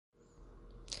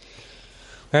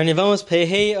Our Nivamos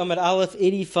Pehei Amud Aleph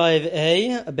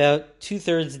 85a, about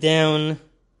 2/3 down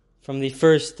from the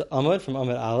first Amud, from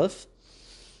Amud Aleph.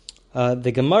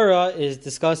 The Gemara is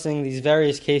discussing these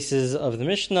various cases of the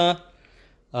Mishnah,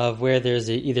 of where there's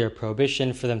either a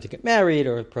prohibition for them to get married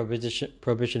or a prohibition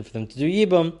for them to do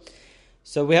Yibum.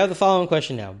 So we have the following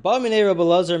question now. Ba'minei Rabbi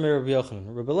Elazar mi Rabbi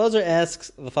Yochanan. Rabbi Elazar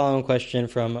asks the following question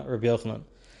from Rabbi Yochanan.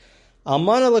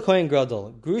 Almana l'kohen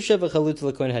gadol, grusha v'chalut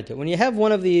l'kohen heter. When you have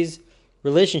one of these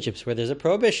relationships where there's a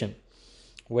prohibition,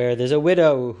 where there's a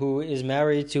widow who is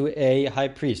married to a high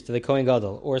priest, to the Kohen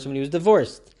Gadol, or somebody who's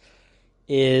divorced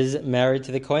is married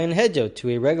to the Kohen Hedjo, to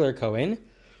a regular Kohen.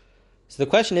 So the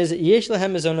question is, yesh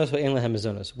lahem mizonos or ein lahem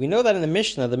mizonos? We know that in the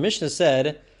Mishnah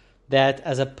said that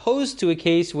as opposed to a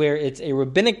case where it's a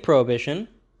rabbinic prohibition,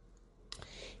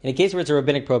 in a case where it's a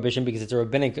rabbinic prohibition because it's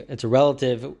a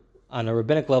relative, on a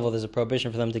rabbinic level there's a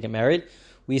prohibition for them to get married,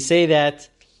 we say that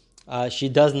she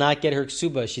does not get her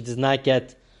ksuba. She does not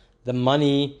get the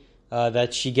money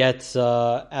that she gets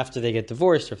after they get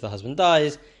divorced or if the husband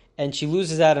dies, and she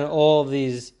loses out on all of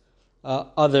these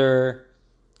other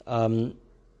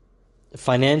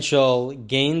financial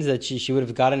gains that she would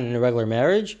have gotten in a regular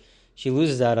marriage. She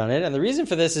loses out on it, and the reason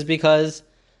for this is because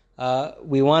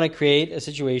we want to create a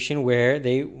situation where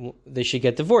they should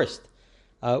get divorced.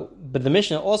 But the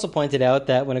Mishnah also pointed out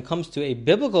that when it comes to a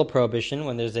biblical prohibition,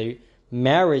 when there's a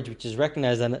marriage which is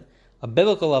recognized on a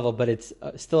biblical level, but it's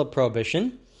still a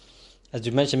prohibition. As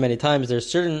we've mentioned many times, there's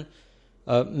certain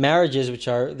marriages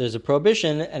there's a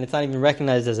prohibition and it's not even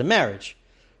recognized as a marriage.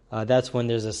 That's when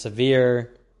there's a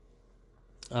severe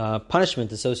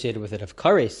punishment associated with it, of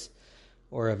kares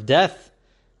or of death.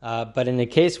 But in a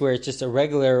case where it's just a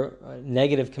regular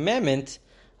negative commandment,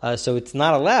 so it's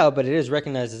not allowed, but it is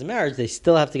recognized as a marriage, they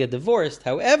still have to get divorced.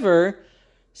 However,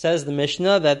 says the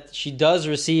Mishnah that she does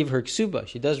receive her ksuba.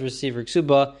 She does receive her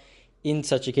ksuba in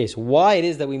such a case. Why it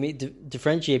is that we may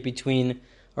differentiate between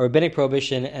a rabbinic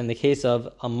prohibition and the case of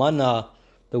amana,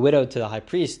 the widow to the high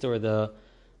priest, or the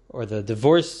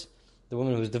divorce, the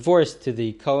woman who's divorced to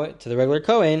the regular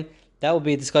Kohen, that will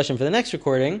be a discussion for the next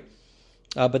recording.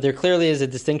 But there clearly is a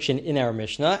distinction in our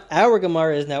Mishnah. Our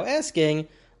Gemara is now asking,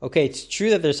 okay, it's true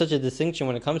that there's such a distinction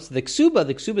when it comes to the ksuba.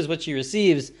 The ksuba is what she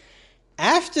receives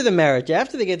after the marriage,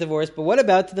 after they get divorced, but what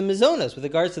about to the mizonos, with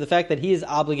regards to the fact that he is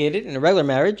obligated, in a regular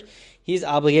marriage, he's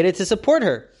obligated to support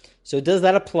her. So does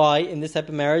that apply in this type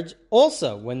of marriage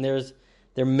also, when they're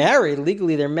married,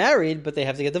 legally they're married, but they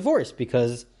have to get divorced,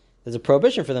 because there's a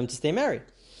prohibition for them to stay married.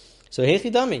 So,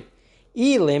 Hechidami,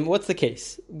 Ilim, what's the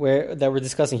case that we're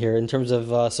discussing here in terms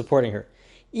of supporting her?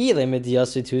 Ilim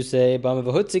idiyasituse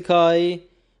bamavahutzikai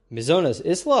mizonos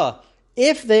isla.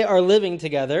 If they are living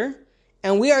together,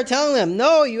 and we are telling them,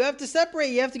 no, you have to separate,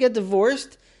 you have to get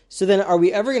divorced. So then are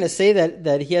we ever going to say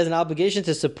that he has an obligation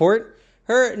to support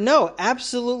her? No,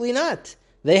 absolutely not.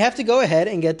 They have to go ahead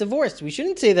and get divorced. We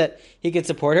shouldn't say that he could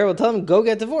support her. We'll tell him, go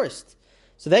get divorced.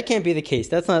 So that can't be the case.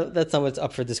 That's not what's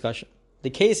up for discussion.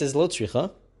 The case is lo tzricha,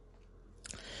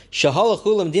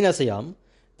 shahalachulam dinasayam,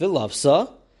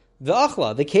 v'lavsa,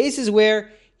 v'achla. The case is where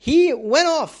he went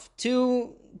off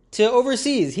to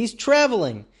overseas. He's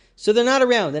traveling. So they're not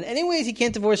around. And anyways, he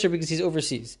can't divorce her because he's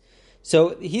overseas.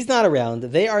 So he's not around.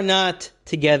 They are not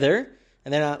together,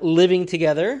 and they're not living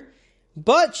together,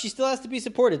 but she still has to be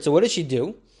supported. So what does she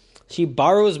do? She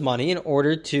borrows money in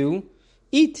order to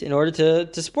eat, in order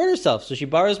to support herself. So she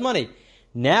borrows money.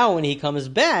 Now when he comes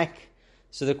back,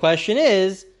 so the question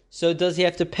is, so does he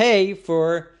have to pay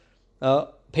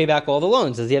back all the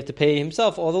loans? Does he have to pay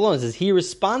himself all the loans? Is he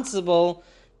responsible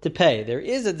to pay? There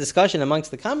is a discussion amongst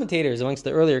the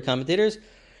earlier commentators.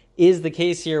 Is the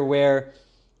case here where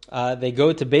they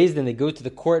go to Beis Din, they go to the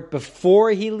court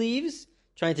before he leaves,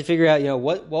 trying to figure out,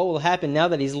 what will happen now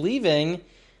that he's leaving,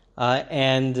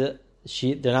 and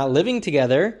they're not living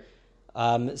together.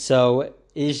 So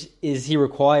is he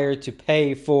required to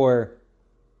pay for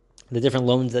the different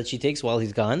loans that she takes while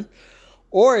he's gone?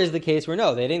 Or is the case where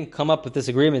no, they didn't come up with this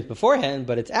agreement beforehand,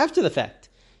 but it's after the fact.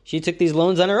 She took these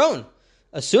loans on her own,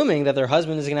 assuming that their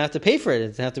husband is going to have to pay for it,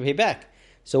 it's going to have to pay back.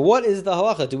 So what is the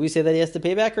halacha? Do we say that he has to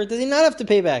pay back, or does he not have to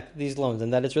pay back these loans,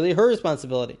 and that it's really her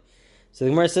responsibility? So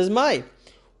the Gemara says,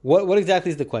 What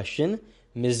exactly is the question?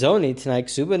 Mizoni tonight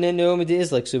ksuba nenu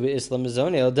midis like ksuba isla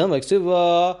mizoni el dam like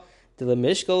ksuba de la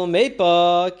mishkal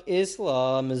meipak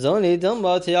isla mizoni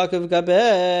dilma tiyakov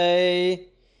gabe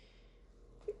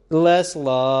less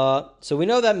law. So we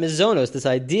know that mizonos, this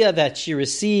idea that she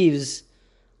receives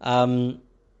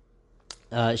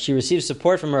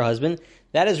support from her husband,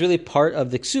 that is really part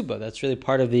of the ksuba. That's really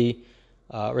part of the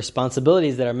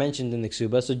responsibilities that are mentioned in the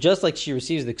ksuba. So just like she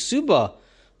receives the ksuba,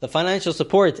 the financial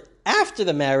support after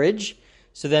the marriage,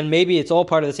 so then maybe it's all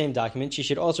part of the same document. She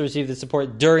should also receive the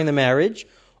support during the marriage.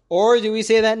 Or do we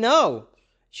say that no,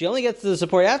 she only gets the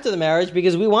support after the marriage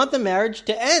because we want the marriage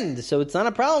to end. So it's not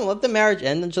a problem. Let the marriage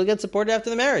end and she'll get support after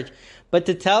the marriage. But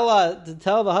to tell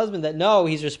the husband that no,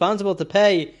 he's responsible to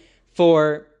pay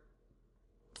for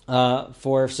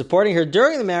supporting her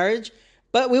during the marriage,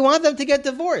 but we want them to get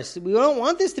divorced. We don't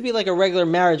want this to be like a regular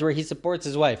marriage where he supports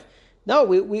his wife. No,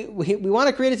 we want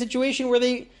to create a situation where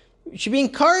they should be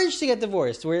encouraged to get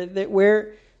divorced, where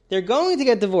they're going to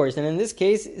get divorced. And in this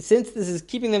case, since this is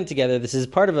keeping them together, this is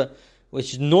part of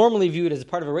which is normally viewed as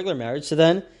part of a regular marriage. So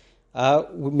then,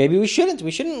 maybe we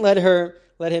shouldn't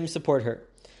let him support her.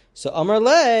 So Amar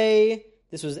Lei,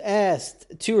 this was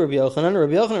asked to Rabbi Yochanan.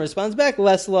 Rabbi Yochanan responds back,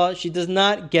 less law. She does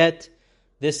not get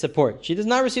this support. She does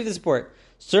not receive the support.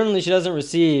 Certainly, she doesn't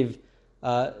receive.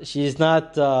 She is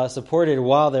not supported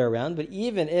while they're around. But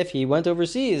even if he went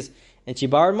overseas and she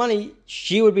borrowed money,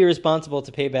 she would be responsible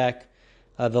to pay back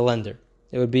the lender.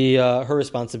 It would be her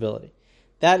responsibility.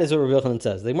 That is what Rabbi Yochanan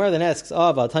says. The Gemara then asks,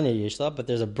 Tanya Yeshla, but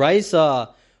there's a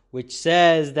brisa which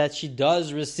says that she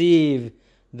does receive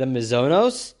the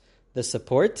mizonos, the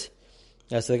support.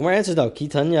 So the Gemara answers, no,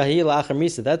 Kitanya hi la'achar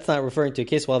misa. That's not referring to a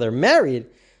case while they're married.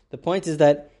 The point is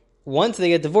that once they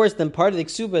get divorced, then part of the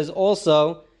ksuba is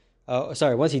also,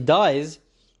 once he dies,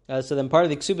 so then part of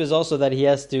the ksuba is also that he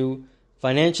has to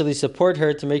financially support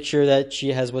her to make sure that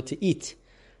she has what to eat.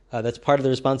 That's part of the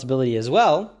responsibility as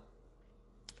well.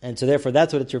 And so therefore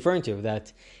that's what it's referring to,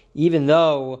 that even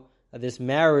though this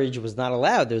marriage was not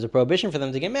allowed, there's a prohibition for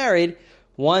them to get married,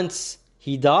 once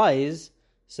he dies,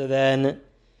 so then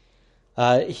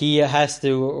he has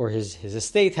to, or his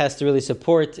estate has to really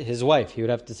support his wife. He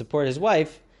would have to support his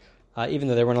wife, even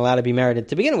though they weren't allowed to be married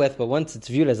to begin with, but once it's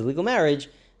viewed as a legal marriage,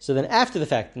 so then after the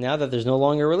fact, now that there's no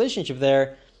longer a relationship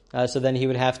there, so then he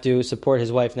would have to support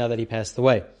his wife now that he passed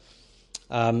away.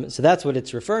 So that's what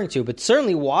it's referring to. But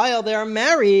certainly while they are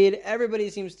married, everybody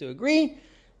seems to agree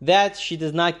that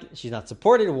she's not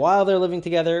supported while they're living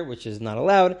together, which is not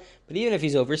allowed. But even if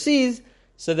he's overseas,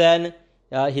 so then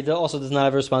he also does not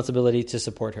have a responsibility to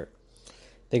support her.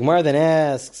 The Gemara then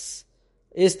asks,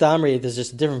 is Damri, there's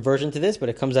just a different version to this, but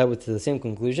it comes out with the same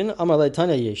conclusion. Amar le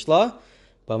Tanya Yeshla,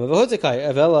 that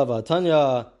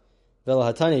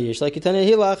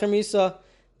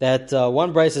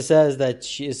one brisa says that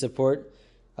she is supported.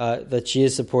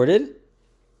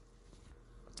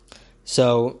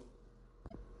 So,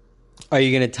 are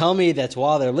you going to tell me that's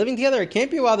while they're living together? It can't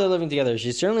be while they're living together.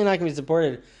 She's certainly not going to be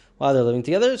supported while they're living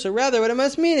together. So rather, what it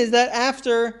must mean is that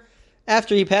after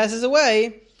he passes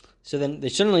away, so then they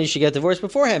certainly should get divorced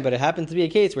beforehand. But it happened to be a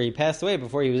case where he passed away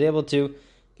before he was able to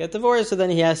get divorced. So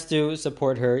then he has to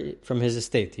support her from his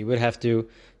estate. He would have to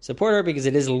support her because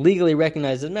it is legally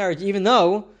recognized as marriage, even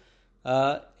though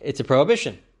it's a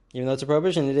prohibition. Even though it's a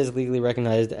prohibition, it is legally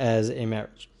recognized as a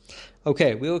marriage.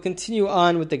 Okay, we will continue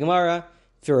on with the Gemara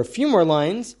for a few more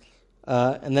lines,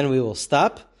 and then we will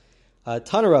stop.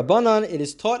 Tana Rabbanan, it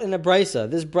is taught in a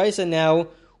brisa. This brisa now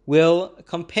will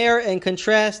compare and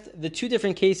contrast the two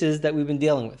different cases that we've been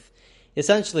dealing with.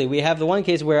 Essentially, we have the one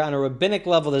case where on a rabbinic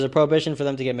level there's a prohibition for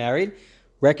them to get married,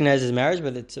 recognized as marriage,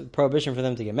 but it's a prohibition for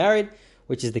them to get married,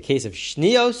 which is the case of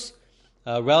shnios.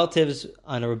 Relatives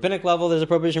on a rabbinic level, there's a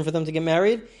prohibition for them to get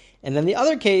married. And then the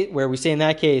other case, where we say in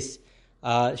that case,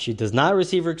 she does not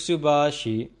receive her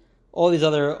ksuba, all these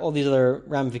other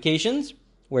ramifications,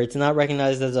 where it's not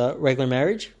recognized as a regular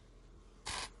marriage.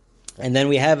 And then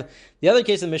we have the other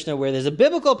case of the Mishnah where there's a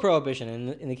biblical prohibition.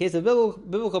 And in the case of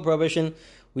biblical prohibition,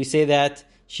 we say that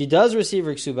she does receive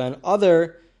her ksuba and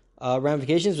other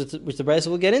ramifications, which the Brisa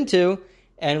will get into,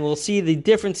 and we'll see the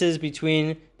differences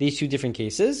between these two different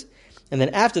cases. And then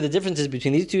after the differences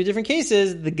between these two different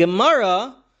cases, the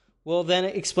Gemara will then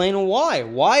explain why.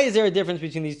 Why is there a difference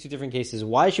between these two different cases?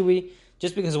 Why should we,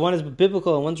 just because one is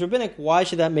biblical and one's rabbinic, why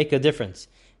should that make a difference?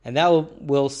 And that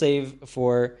we'll save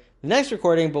for the next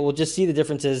recording, but we'll just see the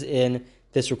differences in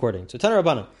this recording. So Tana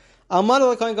Rabbanan. When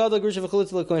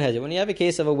you have a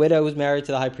case of a widow who's married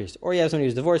to the high priest, or you have somebody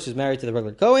who's divorced who's married to the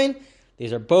regular Kohen,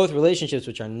 these are both relationships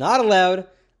which are not allowed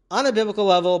on a biblical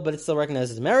level, but it's still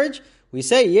recognized as marriage. We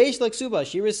say, yesh la ksuba,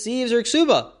 she receives her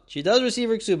ksuba. She does receive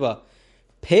her ksuba.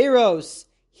 Peiros,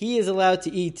 he is allowed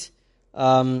to eat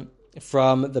from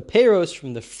the peiros,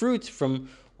 from the fruit, from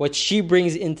what she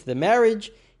brings into the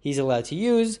marriage. He's allowed to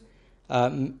use.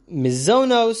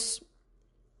 Mizonos.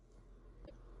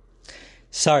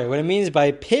 Sorry, what it means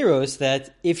by peiros,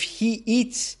 that if he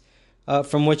eats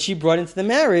from what she brought into the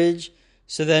marriage,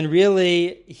 so then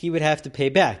really he would have to pay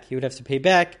back. He would have to pay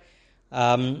back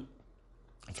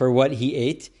for what he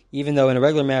ate, even though in a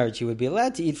regular marriage he would be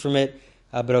allowed to eat from it.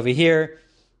 But over here,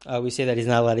 we say that he's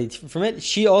not allowed to eat from it.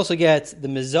 She also gets the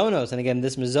mizonos, and again,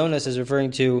 this mizonos is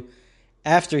referring to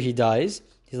after he dies.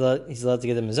 He's allowed to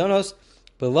get the mizonos.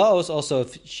 But laos also,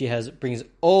 if she brings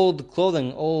old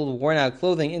clothing, old worn out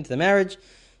clothing into the marriage,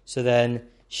 so then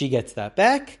she gets that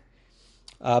back.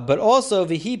 But also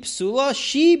vihi psula,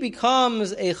 she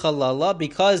becomes a halala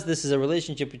because this is a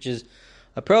relationship which is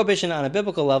a prohibition on a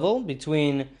biblical level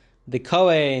between the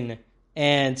Kohen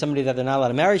and somebody that they're not allowed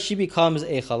to marry. She becomes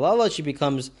a halala, she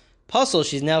becomes puzzle.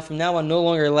 She's now, from now on, no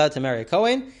longer allowed to marry a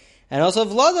Kohen. And also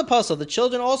vlada puzzle, the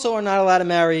children also are not allowed to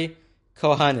marry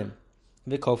Kohanim.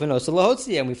 V'kofin also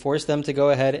lahotzi, and we force them to go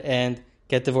ahead and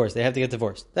get divorced. They have to get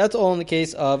divorced. That's all in the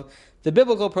case of the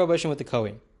biblical prohibition with the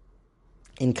Kohen.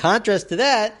 In contrast to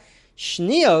that,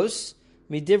 shnios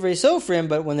midivrei sofrim,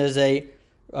 but when there's a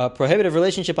prohibitive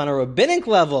relationship on a rabbinic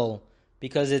level,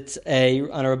 because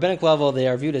on a rabbinic level they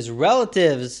are viewed as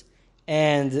relatives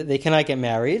and they cannot get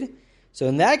married. So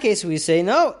in that case we say,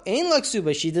 no, ein la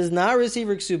ksuba, she does not receive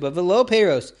her ksuba, velo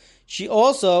peiros. She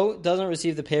also doesn't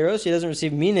receive the peiros, she doesn't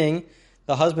receive, meaning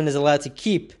the husband is allowed to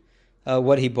keep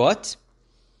what he bought.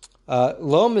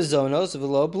 Lo mizonos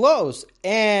velo blos.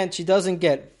 And she doesn't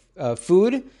get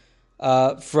food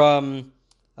from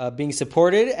being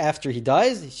supported after he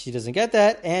dies. She doesn't get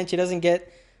that. And she doesn't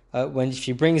get, when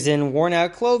she brings in worn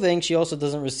out clothing, she also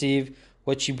doesn't receive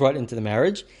what she brought into the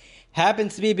marriage.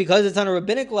 Happens to be, because it's on a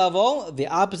rabbinic level, the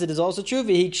opposite is also true.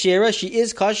 Vihi kshera, she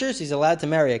is kosher, she's allowed to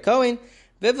marry a Kohen.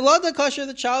 Vivlada kosher,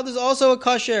 the child is also a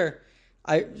kosher.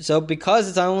 So because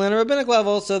it's on a rabbinic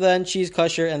level, so then she's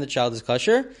kosher and the child is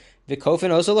kosher.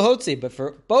 V'kofin also lahotzi. But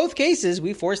for both cases,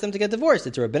 we force them to get divorced.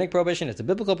 It's a rabbinic prohibition, it's a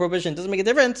biblical prohibition, it doesn't make a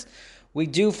difference. We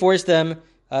do force them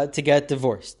to get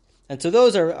divorced. And so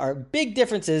those are big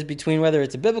differences between whether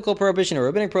it's a biblical prohibition or a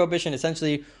rabbinic prohibition,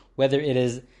 essentially whether it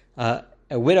is a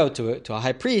widow to a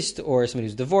high priest or somebody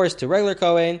who's divorced to a regular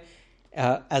Kohen,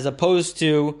 as opposed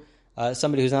to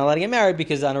somebody who's not allowed to get married,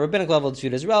 because on a rabbinic level it's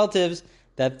viewed as relatives,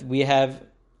 that we have,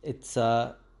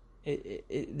 there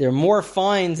are more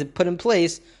fines put in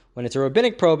place when it's a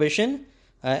rabbinic prohibition,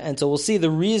 and so we'll see the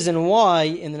reason why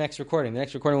in the next recording. The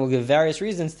next recording will give various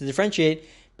reasons to differentiate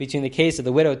between the case of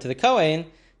the widow to the Kohen,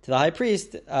 to the high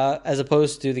priest, as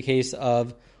opposed to the case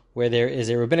of where there is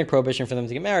a rabbinic prohibition for them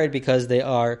to get married because they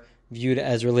are viewed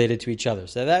as related to each other.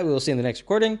 So that we will see in the next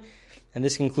recording, and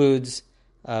this concludes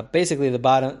basically the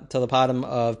bottom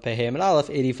of Pehei Amud Aleph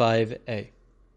 85a.